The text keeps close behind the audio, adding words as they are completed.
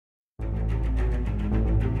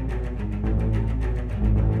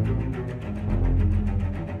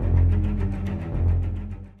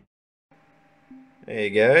Hey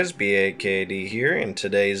guys, BAKD here. In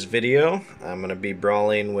today's video, I'm going to be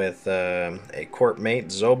brawling with a corp mate,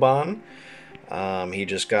 Zoban. He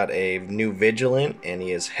just got a new Vigilant, and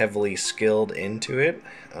he is heavily skilled into it.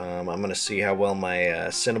 I'm going to see how well my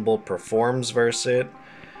Cynabal performs versus it.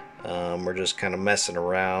 We're just kind of messing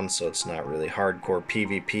around, so it's not really hardcore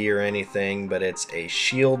PvP or anything, but it's a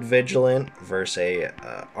shield Vigilant versus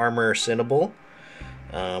a armor Cynabal.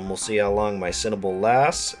 We'll see how long my Cynabal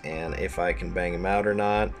lasts and if I can bang him out or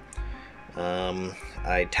not.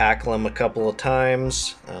 I tackle him a couple of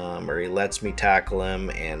times, or he lets me tackle him,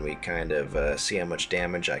 and we kind of see how much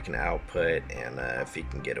damage I can output and if he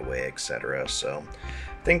can get away, etc. So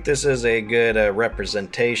I think this is a good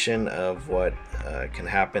representation of what can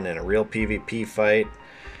happen in a real PvP fight.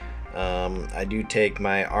 I do take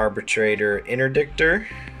my Arbitrator Interdictor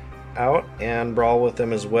out and brawl with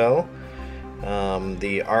him as well.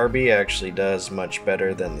 The Arbi actually does much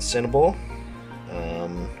better than the Cynabal.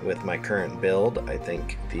 With my current build, I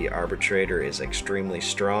think the Arbitrator is extremely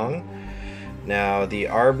strong. Now, the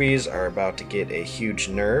Arbis are about to get a huge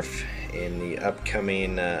nerf in the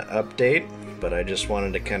upcoming update, but I just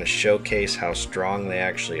wanted to kind of showcase how strong they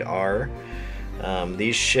actually are.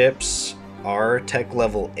 These ships are tech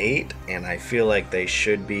level 8, and I feel like they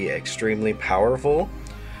should be extremely powerful.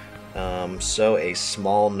 So a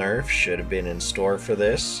small nerf should have been in store for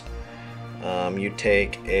this. You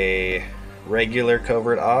take a regular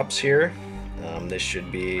covert ops here. This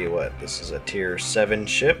should be this is a tier 7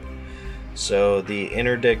 ship. So the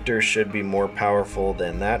Interdictor should be more powerful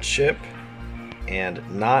than that ship and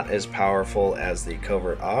not as powerful as the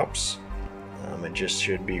covert ops. It just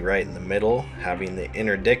should be right in the middle. Having the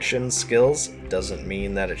interdiction skills doesn't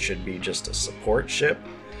mean that it should be just a support ship.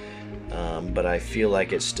 But I feel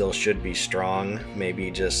like it still should be strong,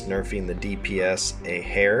 maybe just nerfing the DPS a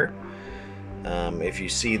hair. If you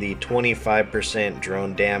see the 25%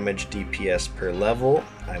 drone damage DPS per level,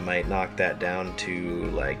 I might knock that down to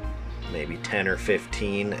like maybe 10 or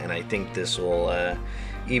 15, and I think this will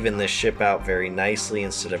even this ship out very nicely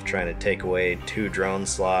instead of trying to take away 2 drone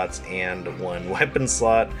slots and 1 weapon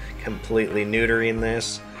slot, completely neutering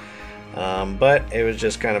this. But it was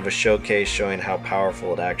just kind of a showcase showing how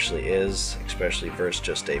powerful it actually is, especially versus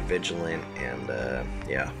just a Vigilant, and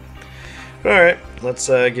yeah. Alright, let's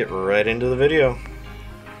get right into the video.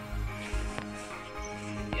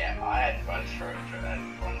 Yeah, I had both for that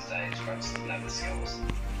one stage, but I just didn't have the skills.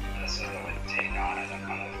 And as soon as I went to T9, I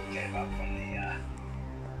kind of gave up on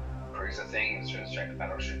the cruiser thing and just went straight to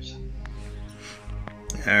battleships.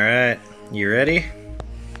 Alright, you ready?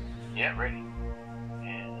 Yeah, ready.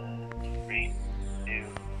 3, 2,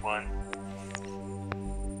 1.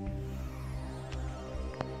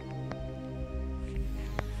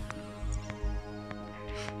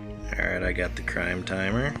 Alright, I got the crime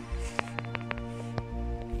timer.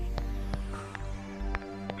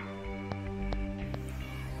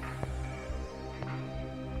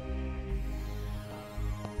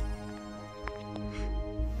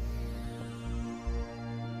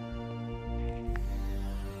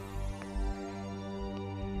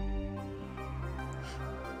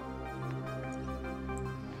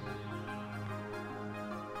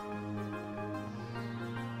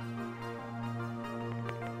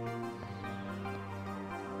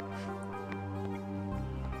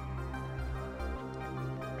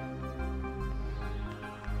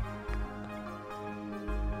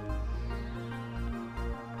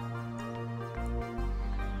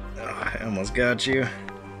 Oh, I almost got you.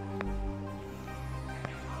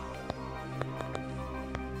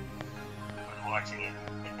 I'm watching it.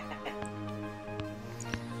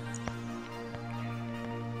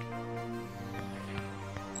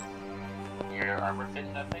 Your armor fit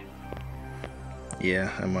nothing?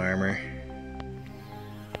 Yeah, I'm armor.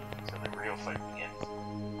 So the real fight begins.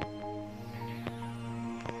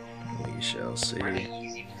 We shall see. It's really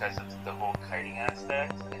easy because of the whole kiting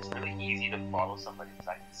aspect. It's really easy to follow somebody because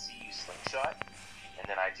I can see you slingshot, and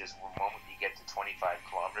then the moment you get to 25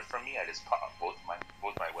 kilometers from me, I just pop both my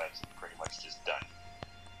webs and pretty much just done.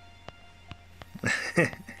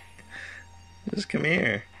 Just come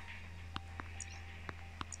here.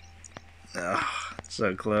 Oh,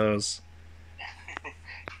 so close.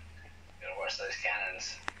 Gotta watch those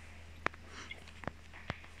cannons.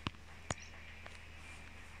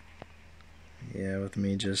 Yeah, with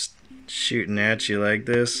me just shooting at you like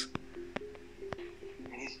this.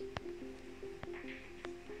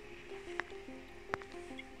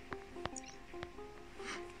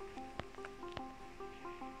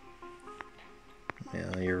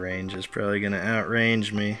 Yeah, your range is probably gonna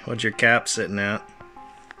outrange me. What's your cap sitting at?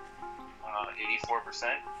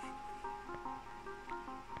 84%.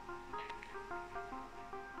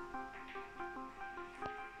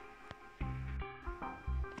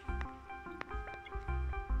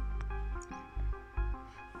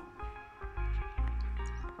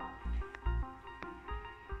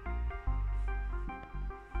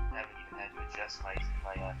 adjust my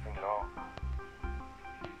thing at all.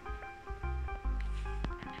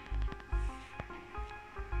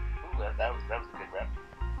 Ooh, that was a good rep.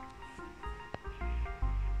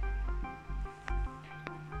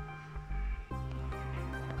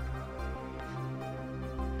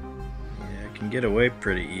 Yeah, I can get away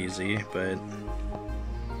pretty easy, but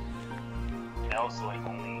I also like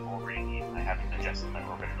only orbiting. I haven't adjusted my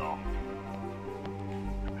orbit at all.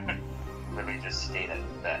 Literally just stayed at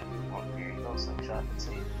that. Oh, here you go, slingshot. Let's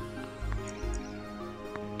see.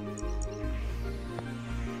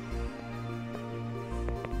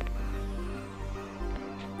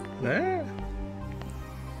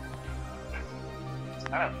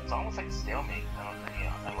 ah. It's almost like a stalemate. I don't think,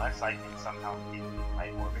 unless I can somehow get my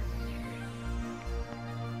orbit.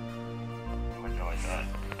 Pretty much all I got.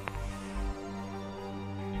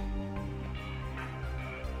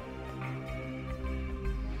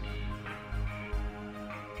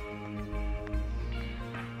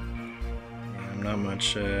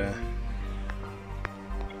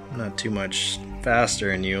 Not too much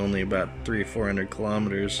faster than you, only about 300-400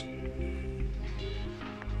 kilometers.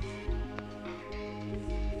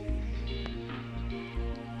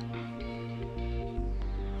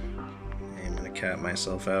 I'm gonna cap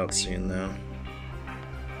myself out soon though.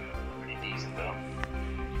 Pretty decent though.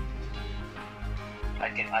 I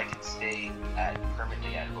can stay at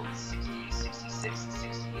permanently at about 60, 66,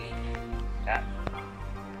 68. Yeah.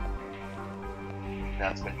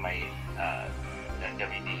 That's with my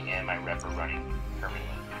WD and my rep are running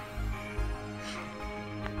permanently.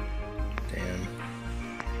 Damn.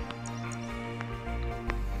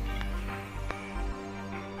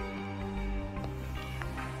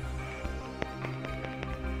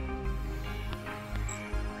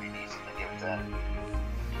 Pretty decent, I give it that.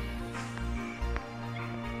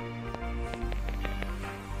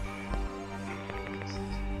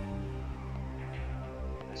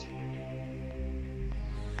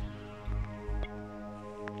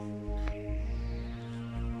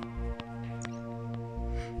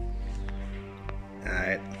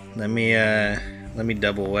 Alright, let me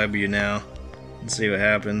double web you now and see what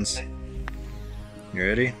happens. You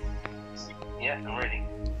ready? Yeah, I'm ready.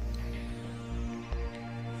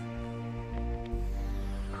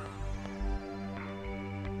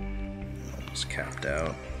 Almost capped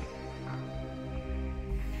out.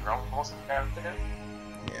 You're almost capped out?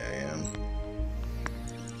 Yeah, I am.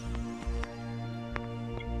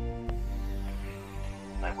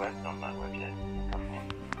 My web? No, not web yet. Come on.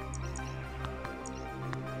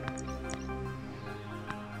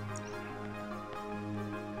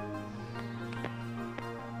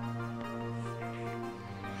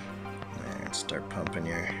 Alright, start pumping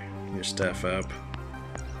your stuff up.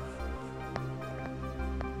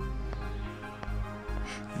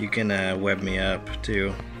 You can web me up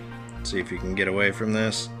too. See if you can get away from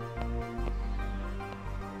this.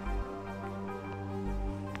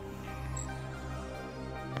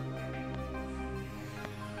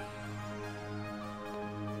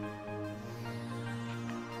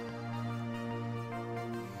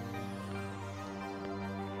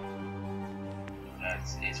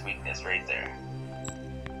 That's his weakness right there.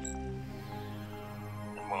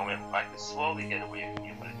 The moment I can slowly get away from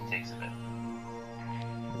you, but it takes a bit.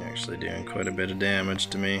 You're actually doing quite a bit of damage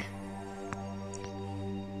to me.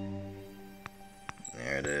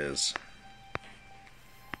 There it is.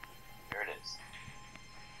 There it is.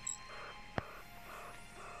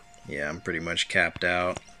 Yeah, I'm pretty much capped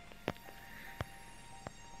out.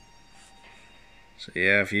 So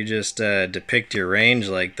yeah, if you just depict your range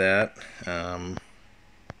like that, I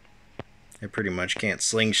pretty much can't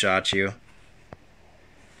slingshot you.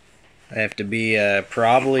 I have to be I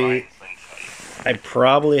probably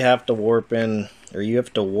have to warp in, or you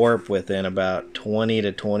have to warp within about 20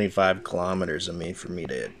 to 25 kilometers of me for me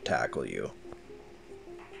to tackle you.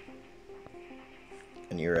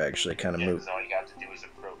 And you're actually kind of moving. All you got to do is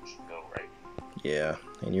approach and go, right? Yeah,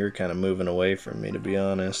 and you're kind of moving away from me, to be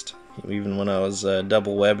honest. Even when I was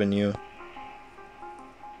double webbing you. Note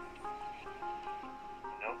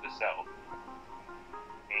this out.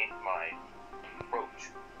 Ain't my approach.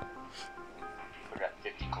 We're at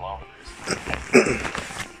 50 kilometers.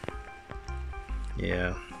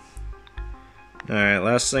 Yeah. Alright,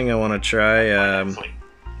 last thing I want to try,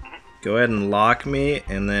 go ahead and lock me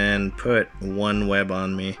and then put one web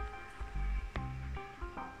on me.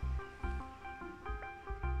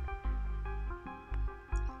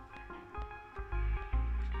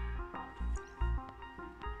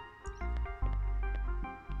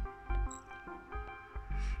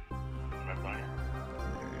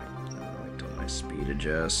 Wait till my speed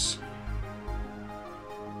adjusts.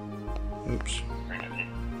 Oops.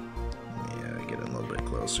 Yeah,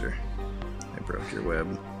 closer. I broke your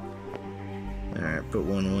web. Alright, put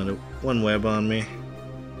one web on me.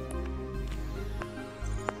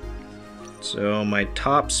 So my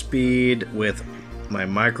top speed with my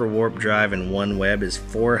micro warp drive and one web is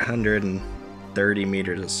 430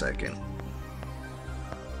 meters a second.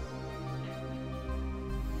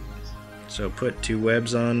 So put 2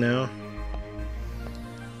 webs on now.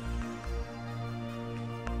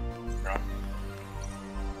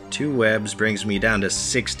 Two webs brings me down to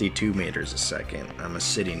 62 meters a second. I'm a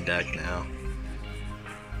sitting duck now.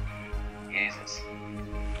 Jesus.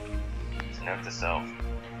 It's a note to self.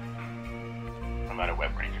 I'm out of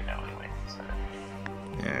web ranger now anyway. So.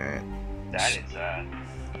 Alright. That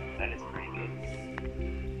is pretty good.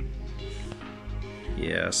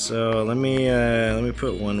 Yeah, so let me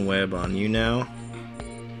put one web on you now.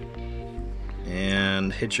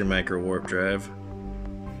 And hit your micro warp drive.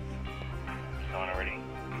 Going already.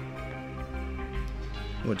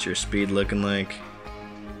 What's your speed looking like?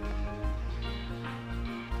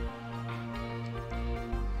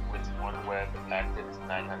 With one web active is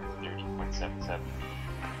 930.77.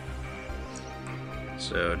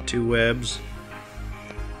 So 2 webs.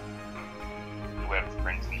 2 webs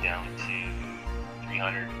brings me down to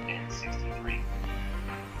 363.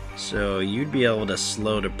 So you'd be able to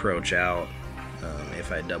slowed approach out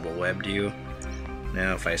if I double webbed you.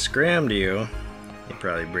 Now if I scrammed you, it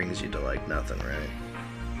probably brings you to like nothing, right?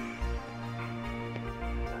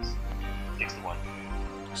 61.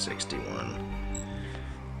 61.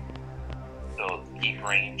 So keep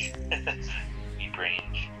range. Keep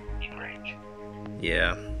range. Keep range.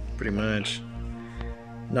 Yeah, pretty much.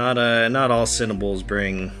 Not all Cynabals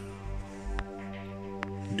bring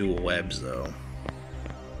dual webs though.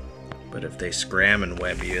 But if they scram and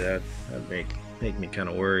web you, that'd make me kind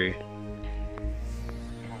of worry.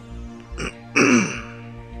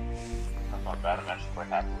 That's not bad. I'm actually quite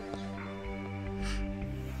happy with this.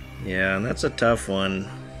 Yeah, and that's a tough one.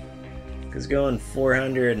 Because going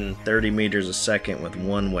 430 meters a second with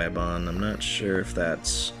one web on, I'm not sure if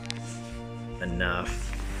that's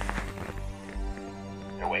enough.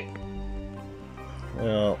 No way.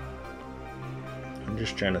 Well, I'm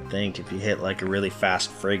just trying to think, if you hit like a really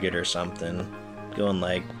fast frigate or something, going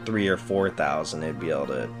like 3,000 or 4,000, it'd be able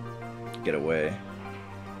to get away.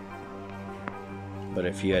 But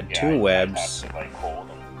if you had 2 webs,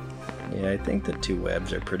 yeah, I think the 2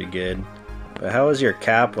 webs are pretty good. But how was your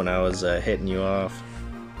cap when I was hitting you off?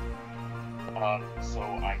 So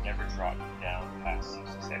I never dropped down past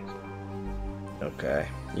 66. Okay,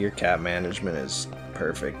 your cap management is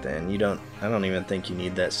perfect then. I don't even think you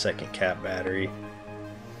need that second cap battery.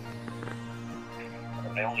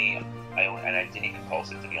 And I didn't even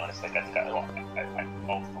pulse it, to be honest. Like, I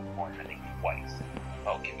pulsed the point, I think, twice.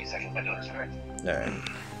 Oh, give me a second, my daughter's alright. Alright.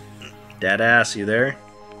 Dadass, you there?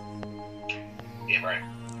 Yeah, right.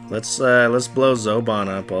 Let's blow Zoban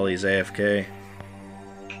up while he's AFK.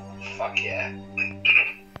 Fuck yeah.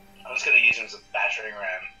 I was gonna use him as a battering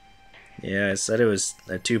ram. Yeah, I said it was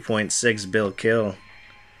a 2.6 bill kill.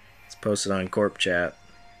 It's posted on Corp chat.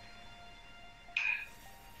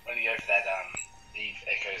 When you go for that Eve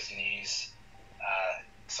Echoes News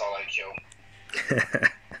solo kill.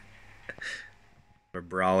 A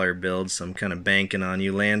brawler build, so I'm kind of banking on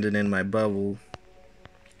you landing in my bubble.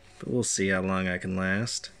 But we'll see how long I can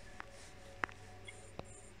last.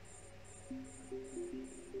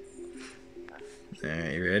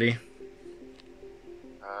 Alright, you ready?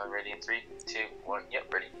 Ready in 3, 2, 1.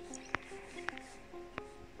 Yep, ready.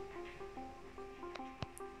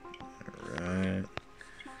 Alright.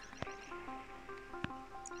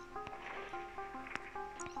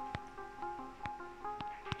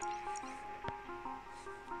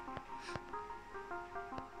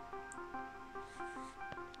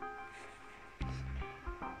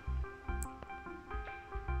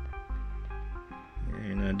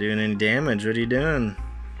 You're not doing any damage. What are you doing?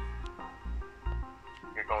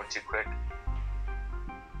 You're going too quick.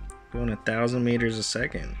 Going 1,000 meters a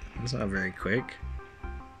second. That's not very quick.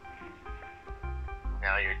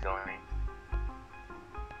 Now you're going.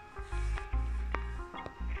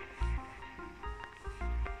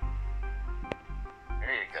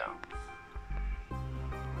 There you go.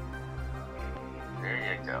 There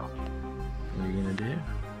you go. What are you gonna do?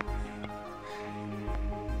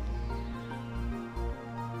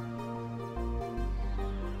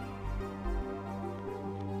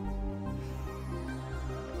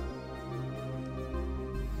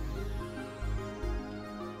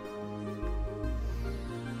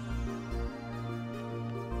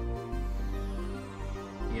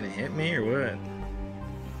 You gonna hit me or what?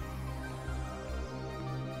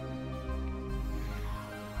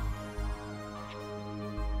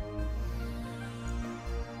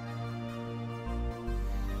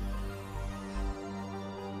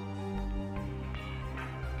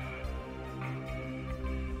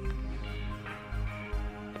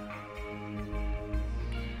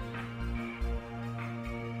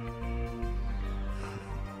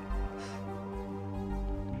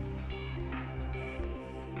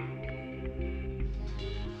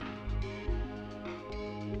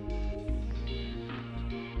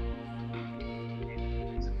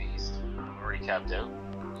 capped out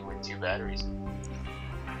with 2 batteries.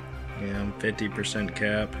 Yeah, I'm 50%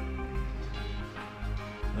 cap.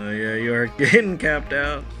 Oh yeah, you are getting capped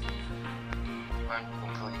out. I'm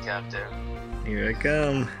completely capped out. Here I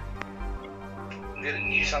come. Good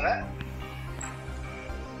news on that.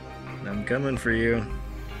 I'm coming for you.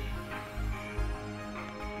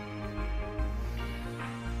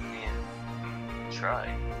 Yeah.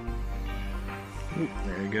 Try. Oop,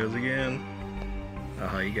 there he goes again.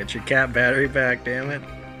 Oh, you got your cap battery back, damn it.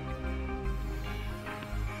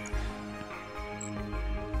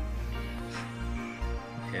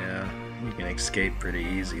 Yeah, you can escape pretty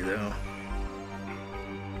easy though.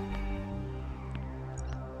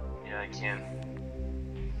 Yeah, I can.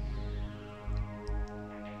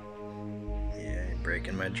 Yeah, you're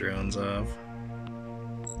breaking my drones off.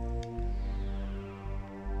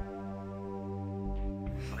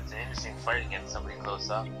 It's an interesting fight against somebody close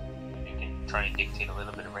up. You can try and dictate a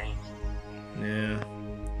little bit of range. Yeah.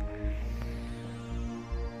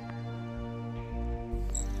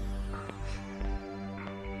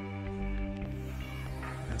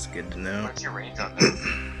 That's good to know. What's your range on that?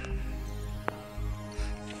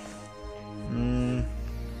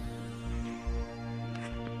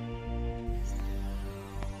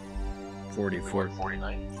 44.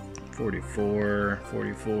 49?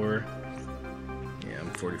 44. Yeah, I'm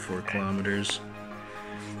 44 kilometers.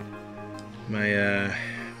 My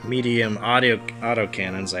medium auto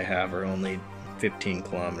cannons I have are only 15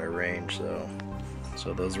 kilometer range, so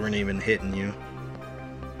those weren't even hitting you.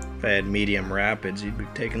 If I had medium rapids, you'd be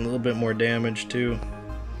taking a little bit more damage too.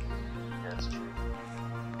 Yeah, that's true.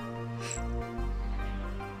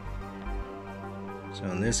 So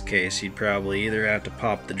in this case, you'd probably either have to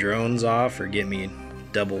pop the drones off or get me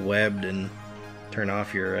double webbed and turn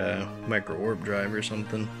off your micro warp drive or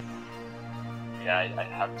something. Yeah, I'd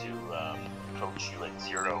have to approach you at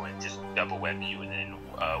 0 and just double web you and then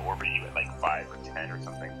orbit you at like 5 or 10 or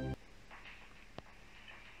something.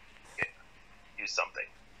 Yeah, do something.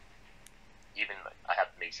 Even like, I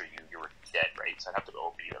have to make sure you were dead, right? So I'd have to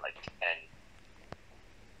orbit you at like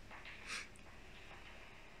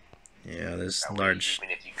 10. Yeah, this That large. Way,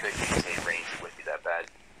 even if you could maintain range, it wouldn't be that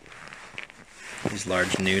bad. These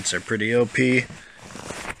large newts are pretty OP.